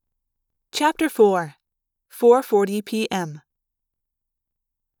Chapter 4, 4:40 p.m.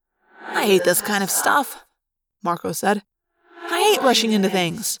 I hate this kind of stuff, Marco said. I hate rushing into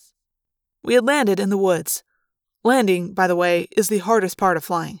things. We had landed in the woods. Landing, by the way, is the hardest part of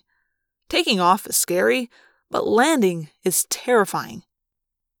flying. Taking off is scary, but landing is terrifying.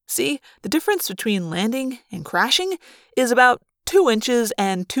 See, the difference between landing and crashing is about 2 inches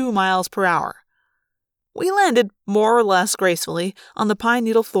and 2 miles per hour. We landed more or less gracefully on the pine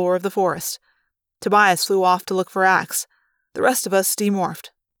needle floor of the forest. Tobias flew off to look for Axe. The rest of us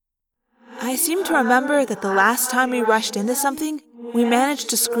demorphed. I seem to remember that the last time we rushed into something, we managed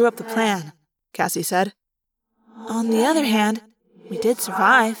to screw up the plan, Cassie said. On the other hand, we did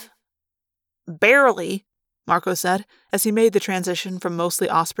survive. Barely, Marco said, as he made the transition from mostly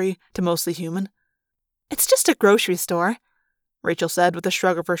osprey to mostly human. It's just a grocery store, Rachel said with a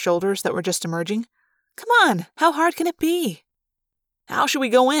shrug of her shoulders that were just emerging. Come on, how hard can it be? How should we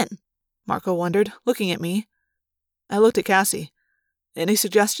go in? Marco wondered, looking at me. I looked at Cassie. Any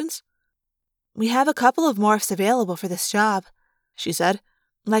suggestions? We have a couple of morphs available for this job, she said.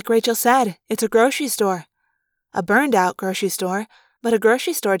 Like Rachel said, it's a grocery store. A burned-out grocery store, but a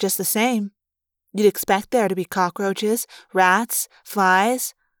grocery store just the same. You'd expect there to be cockroaches, rats,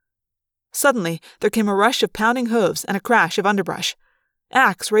 flies. Suddenly, there came a rush of pounding hooves and a crash of underbrush.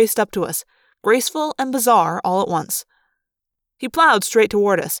 Axe raced up to us, graceful and bizarre all at once. He plowed straight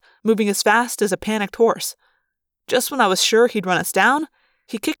toward us, moving as fast as a panicked horse. Just when I was sure he'd run us down,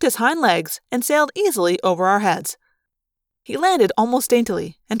 he kicked his hind legs and sailed easily over our heads. He landed almost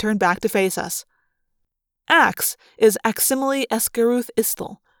daintily and turned back to face us. Axe is Aximili Escaruth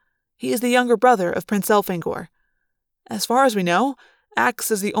Istel. He is the younger brother of Prince Elfangor. As far as we know, Axe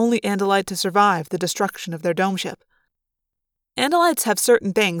is the only Andalite to survive the destruction of their dome ship. Andalites have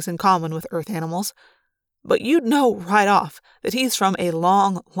certain things in common with Earth animals, but you'd know right off that he's from a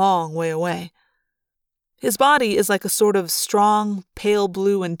long, long way away. His body is like a sort of strong, pale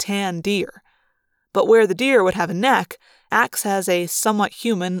blue and tan deer, but where the deer would have a neck, Axe has a somewhat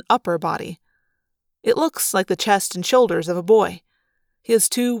human upper body. It looks like the chest and shoulders of a boy. He has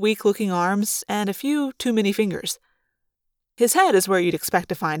 2 weak-looking arms and a few too many fingers. His head is where you'd expect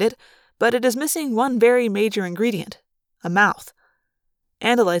to find it, but it is missing one very major ingredient, a mouth.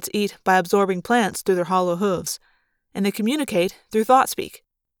 Andalites eat by absorbing plants through their hollow hooves, and they communicate through thought-speak.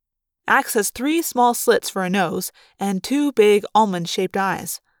 Axe has 3 small slits for a nose and 2 big almond-shaped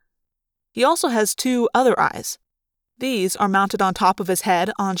eyes. He also has 2 other eyes. These are mounted on top of his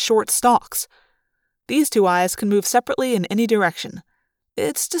head on short stalks. These 2 eyes can move separately in any direction.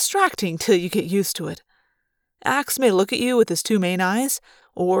 It's distracting till you get used to it. Axe may look at you with his 2 main eyes,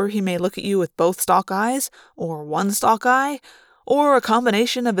 or he may look at you with both stalk eyes, or 1 stalk eye, or a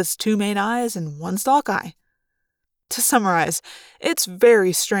combination of his 2 main eyes and 1 stalk eye. To summarize, it's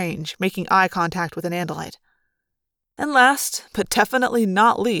very strange making eye contact with an Andalite. And last, but definitely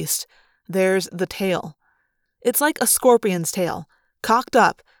not least, there's the tail. It's like a scorpion's tail, cocked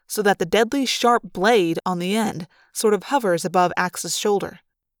up so that the deadly sharp blade on the end sort of hovers above Axe's shoulder.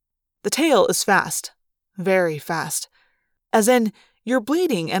 The tail is fast, very fast. As in, you're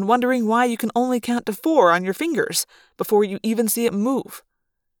bleeding and wondering why you can only count to 4 on your fingers before you even see it move.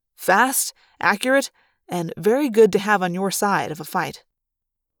 Fast, accurate, and very good to have on your side of a fight.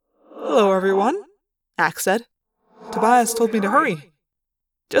 Hello, everyone, Axe said. Tobias told me to hurry.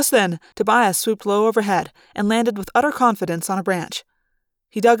 Just then, Tobias swooped low overhead and landed with utter confidence on a branch.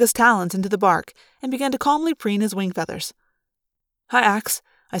 He dug his talons into the bark and began to calmly preen his wing feathers. Hi, Axe,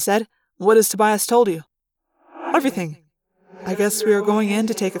 I said. What has Tobias told you? Everything. I guess we are going in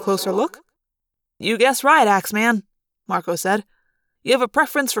to take a closer look? You guess right, Axeman, Marco said. You have a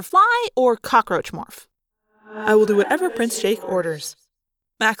preference for fly or cockroach morph? I will do whatever Prince Jake orders.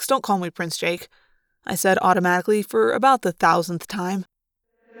 Max, don't call me Prince Jake, I said automatically for about the 1000th time.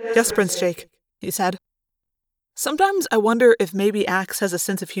 Yes, Prince Jake, he said. Sometimes I wonder if maybe Axe has a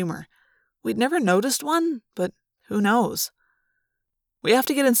sense of humor. We'd never noticed one, but who knows? We have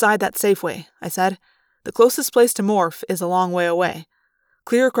to get inside that Safeway, I said. The closest place to morph is a long way away,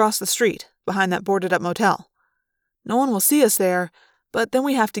 clear across the street, behind that boarded-up motel. No one will see us there, but then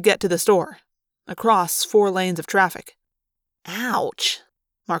we have to get to the store, across 4 lanes of traffic. Ouch,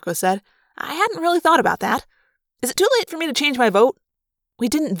 Marco said. I hadn't really thought about that. Is it too late for me to change my vote? We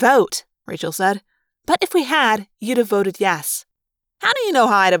didn't vote, Rachel said. But if we had, you'd have voted yes. How do you know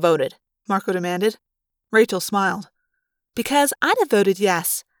how I'd have voted? Marco demanded. Rachel smiled. Because I'd have voted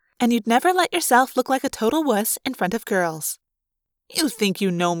yes, and you'd never let yourself look like a total wuss in front of girls. You think you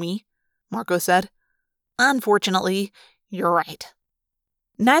know me, Marco said. Unfortunately, you're right.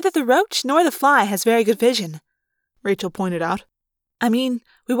 Neither the roach nor the fly has very good vision, Rachel pointed out. I mean,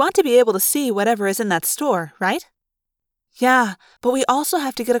 we want to be able to see whatever is in that store, right? Yeah, but we also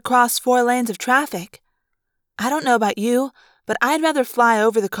have to get across 4 lanes of traffic. I don't know about you, but I'd rather fly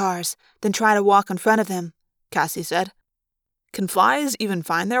over the cars than try to walk in front of them, Cassie said. Can flies even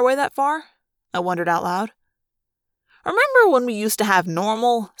find their way that far? I wondered out loud. Remember when we used to have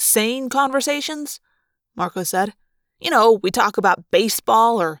normal, sane conversations? Marco said. You know, we talk about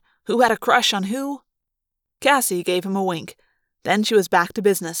baseball or who had a crush on who. Cassie gave him a wink. Then she was back to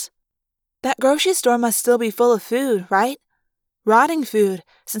business. That grocery store must still be full of food, right? Rotting food,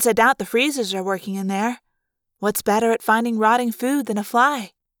 since I doubt the freezers are working in there. What's better at finding rotting food than a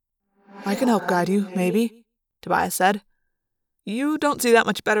fly? I can help guide you, maybe, Tobias said. You don't see that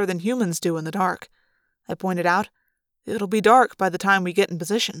much better than humans do in the dark, I pointed out. It'll be dark by the time we get in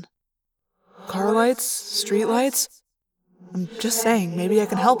position. Car lights? Street lights? I'm just saying, maybe I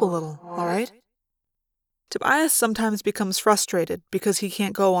can help a little, all right? Tobias sometimes becomes frustrated because he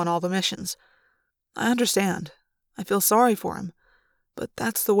can't go on all the missions. I understand. I feel sorry for him. But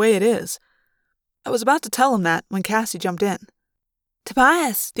that's the way it is. I was about to tell him that when Cassie jumped in.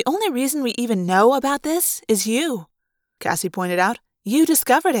 Tobias, the only reason we even know about this is you, Cassie pointed out. You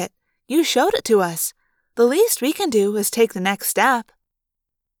discovered it. You showed it to us. The least we can do is take the next step.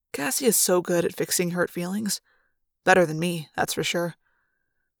 Cassie is so good at fixing hurt feelings. Better than me, that's for sure.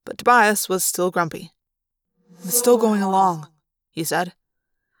 But Tobias was still grumpy. It's still going along, he said.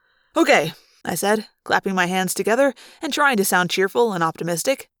 Okay, I said, clapping my hands together and trying to sound cheerful and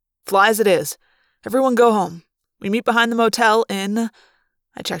optimistic. Flies it is. Everyone go home. We meet behind the motel in,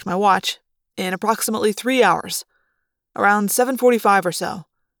 I checked my watch, in approximately 3 hours. Around 7:45 or so.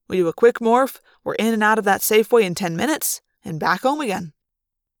 We do a quick morph, we're in and out of that Safeway in 10 minutes, and back home again.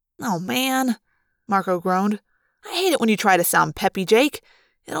 Oh man, Marco groaned. I hate it when you try to sound peppy, Jake.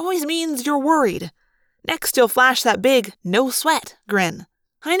 It always means you're worried. Next you'll flash that big, no sweat grin.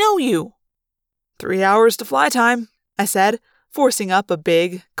 I know you. 3 hours to fly time, I said, forcing up a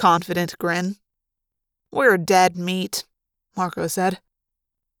big, confident grin. We're dead meat, Marco said.